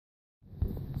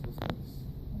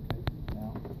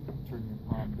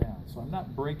palm down. So I'm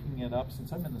not breaking it up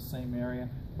since I'm in the same area.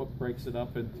 Book breaks it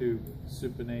up into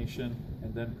supination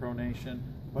and then pronation,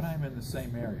 but I'm in the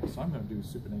same area. So I'm going to do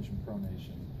supination,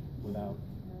 pronation without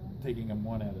taking them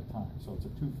one at a time. So it's a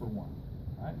 2-for-1. All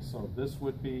right, so this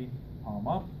would be palm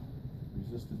up,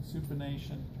 resisted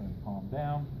supination, turn palm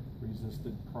down,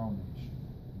 resisted pronation.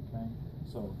 Okay,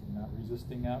 so you're not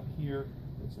resisting out here,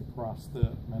 it's across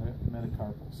the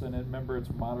metacarpals. And remember, it's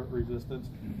moderate resistance.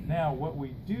 Now, what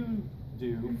we do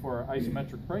for our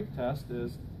isometric brake test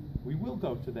is we will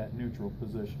go to that neutral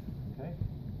position. Okay,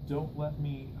 don't let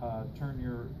me turn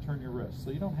your wrist.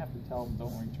 So you don't have to tell them,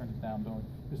 don't let me turn it down.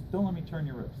 Just don't let me turn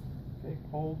your wrist. Okay,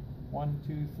 hold 1,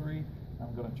 2, 3.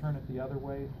 I'm going to turn it the other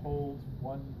way. Hold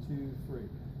 1, 2, 3.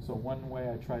 So one way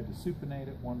I tried to supinate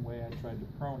it, one way I tried to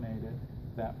pronate it.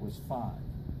 That was 5.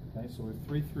 Okay, so if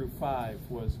 3 through 5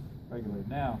 was regular.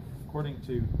 Now, according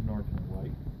to Norton and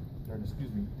White, or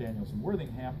excuse me, Daniels and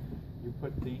Worthingham, you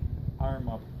put the arm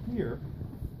up here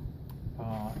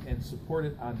and support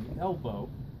it on the elbow,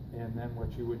 and then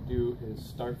what you would do is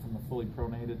start from the fully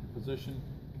pronated position.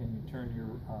 Can you turn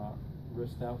your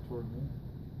wrist out toward me?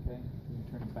 Okay. Can you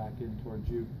turn it back in towards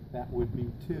you? That would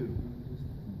be 2.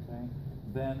 Okay.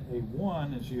 Then a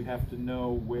 1 is you have to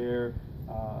know where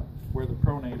the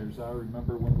pronators are.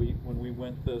 Remember when we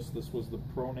went this was the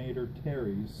pronator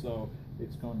teres, so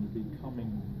it's going to be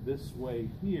coming this way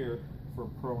here for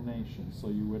pronation. So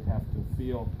you would have to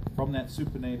feel from that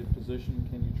supinated position.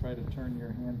 Can you try to turn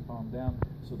your hand palm down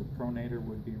so the pronator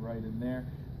would be right in there?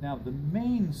 Now the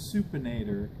main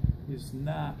supinator is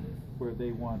not where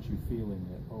they want you feeling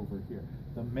it over here.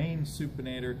 The main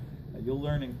supinator, you'll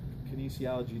learn in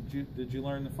kinesiology. Did you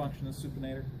learn the function of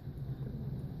supinator?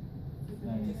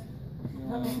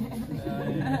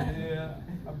 Yeah,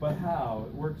 but how?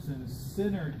 It works in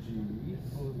synergy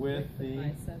with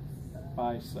the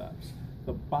biceps.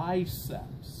 The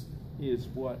biceps is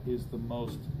what is the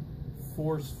most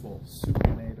forceful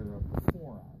supinator of the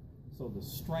forearm. So the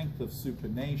strength of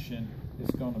supination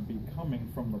is going to be coming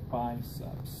from the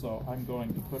biceps. So I'm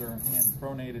going to put her hand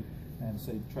pronated and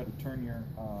say, try to turn your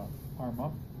arm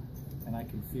up, and I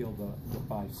can feel the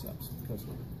biceps because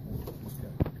let's go.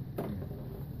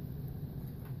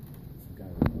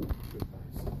 Good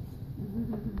biceps.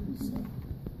 So,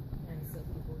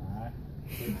 all right.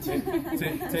 Take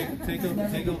a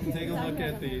look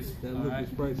at these. All right.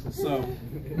 So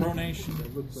pronation,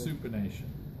 supination.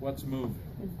 What's moving?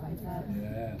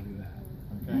 Yeah, do that.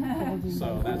 Okay.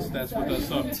 So that's what does.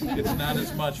 So it's not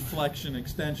as much flexion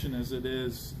extension as it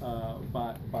is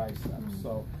biceps.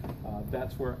 So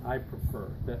that's where I prefer.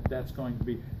 That's going to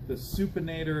be the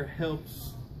supinator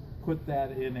helps put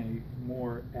that in a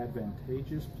more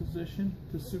advantageous position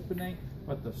to supinate,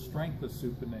 but the strength of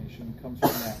supination comes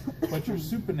from that. But your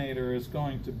supinator is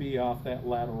going to be off that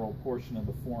lateral portion of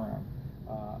the forearm.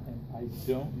 And I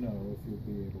don't know if you'll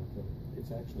be able to,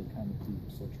 it's actually kind of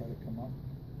deep, so try to come up.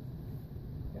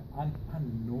 Yeah,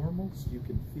 on normals, you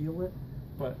can feel it,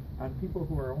 but on people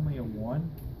who are only a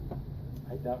 1,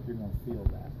 I doubt you're going to feel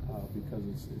that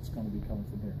because it's going to be coming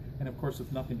from here. And of course,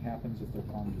 if nothing happens, if their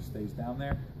palm just stays down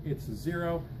there, it's a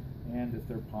 0. And if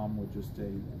their palm would just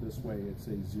stay this way, it's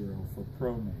a 0 for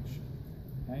pronation.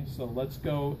 Okay, so let's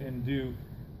go and do.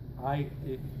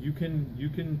 You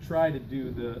can try to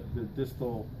do the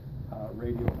distal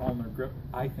radial ulnar grip.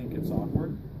 I think it's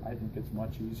awkward. I think it's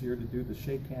much easier to do the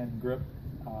shake hand grip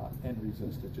and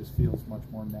resist. It just feels much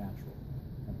more natural.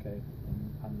 Okay,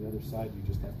 and on the other side, you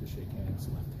just have to shake hands,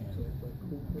 left hand.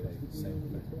 Okay, same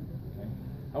thing. Okay.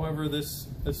 However, this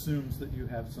assumes that you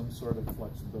have some sort of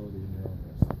flexibility in your own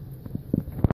wrist.